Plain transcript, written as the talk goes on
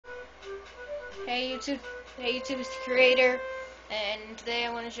Hey YouTube, it's the creator, and today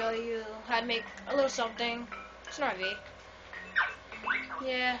I want to show you how to make a little something. It's an RV.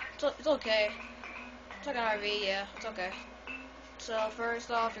 Yeah, it's okay. It's like an RV, yeah, it's okay. So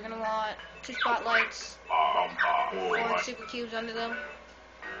first off, you're gonna want 2 spotlights, 4 super cubes under them,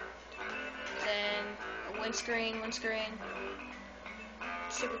 then a windscreen,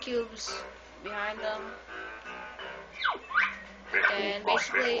 super cubes behind them. And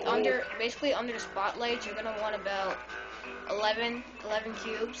basically under the spotlights, you're gonna want about 11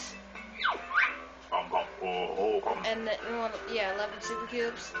 cubes, and then you want 11 super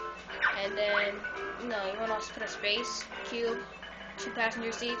cubes, and then you want to also put a space cube, 2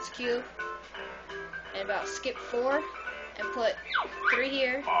 passenger seats cube, and about skip 4 and put 3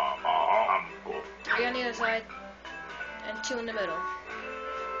 here, 3 on the other side, and 2 in the middle.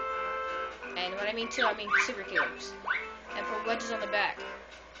 And when I mean 2, I mean super cubes. And put wedges on the back.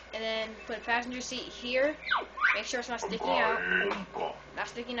 And then put a passenger seat here. Make sure it's not sticking out. Not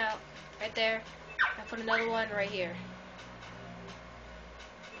sticking out. Right there. And put another one right here.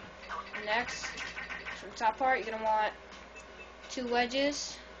 Next, for the top part, you're going to want 2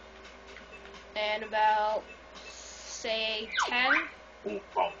 wedges. And about, say, 10.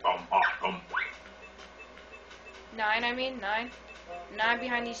 9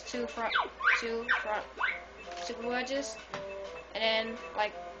 behind these two front super wedges, and then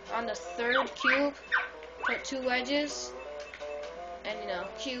like on the 3rd cube, put 2 wedges, and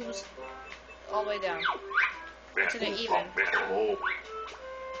cubes all the way down to the even. And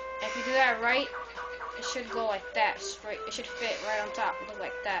if you do that right, it should go like that straight. It should fit right on top, look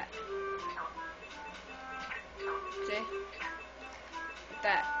like that. See? Like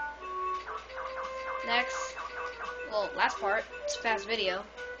that. Next, well, last part. It's a fast video.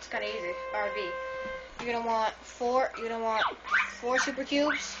 It's kind of easy. RV. You're gonna want 4 super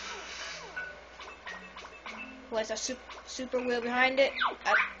cubes with a super wheel behind it.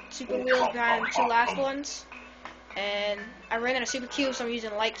 Super wheels behind the 2 last ones. And I ran out of super cubes, so I'm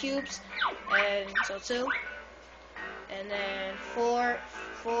using light cubes. And so 2. And then 4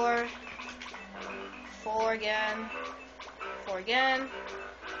 again. 4 again.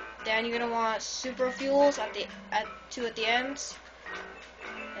 Then you're gonna want super fuels at 2 at the ends,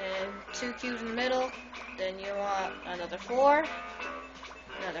 and 2 cubes in the middle. Then you want another 4,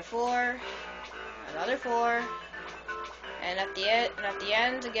 another 4, another 4, and at the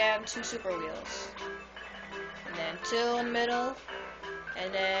ends again 2 super wheels, and then 2 in the middle,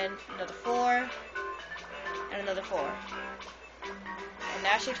 and then another 4, and another 4, and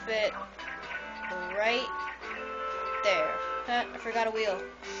that should fit right there. Huh, I forgot a wheel.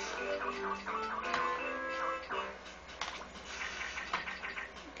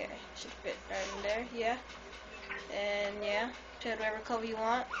 Okay, should fit right in there, yeah. And yeah, put whatever cover you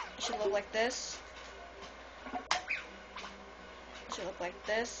want. It should look like this. It should look like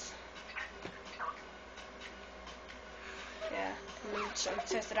this. Yeah, let me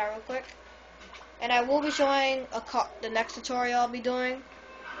test it out real quick. And I will be showing the next tutorial I'll be doing.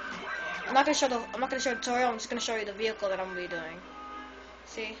 I'm not gonna show the tutorial. I'm just gonna show you the vehicle that I'm gonna be doing.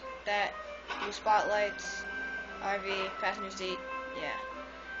 See that? Blue spotlights, RV, passenger seat. Yeah.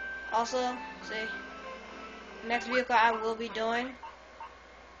 Also, see, the next vehicle I will be doing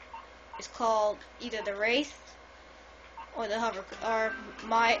is called either the Wraith or the hover, or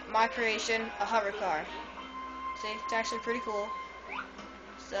my creation, a hover car. See, it's actually pretty cool.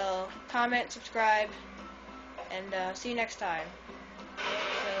 So comment, subscribe, and see you next time.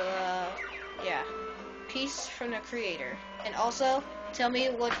 So yeah, peace from the creator. And also tell me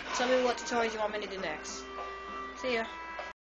what tutorials you want me to do next. See ya.